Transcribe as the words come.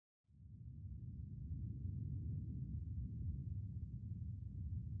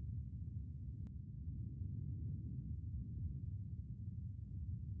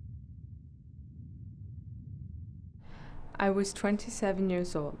I was 27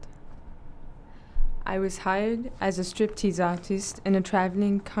 years old. I was hired as a striptease artist in a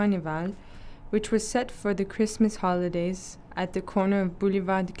traveling carnival, which was set for the Christmas holidays at the corner of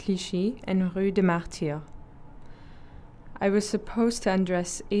Boulevard de Clichy and Rue des Martyrs. I was supposed to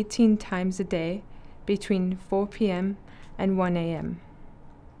undress 18 times a day between 4 p.m. and 1 a.m.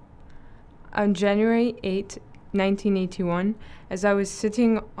 On January 8, 1981, as I was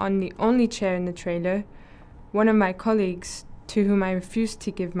sitting on the only chair in the trailer, one of my colleagues, to whom I refused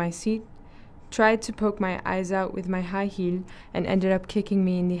to give my seat, tried to poke my eyes out with my high heel and ended up kicking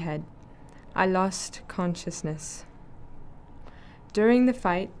me in the head. I lost consciousness. During the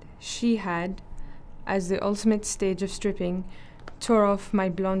fight, she had, as the ultimate stage of stripping, tore off my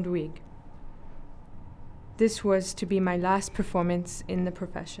blonde wig. This was to be my last performance in the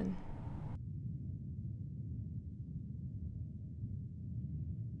profession.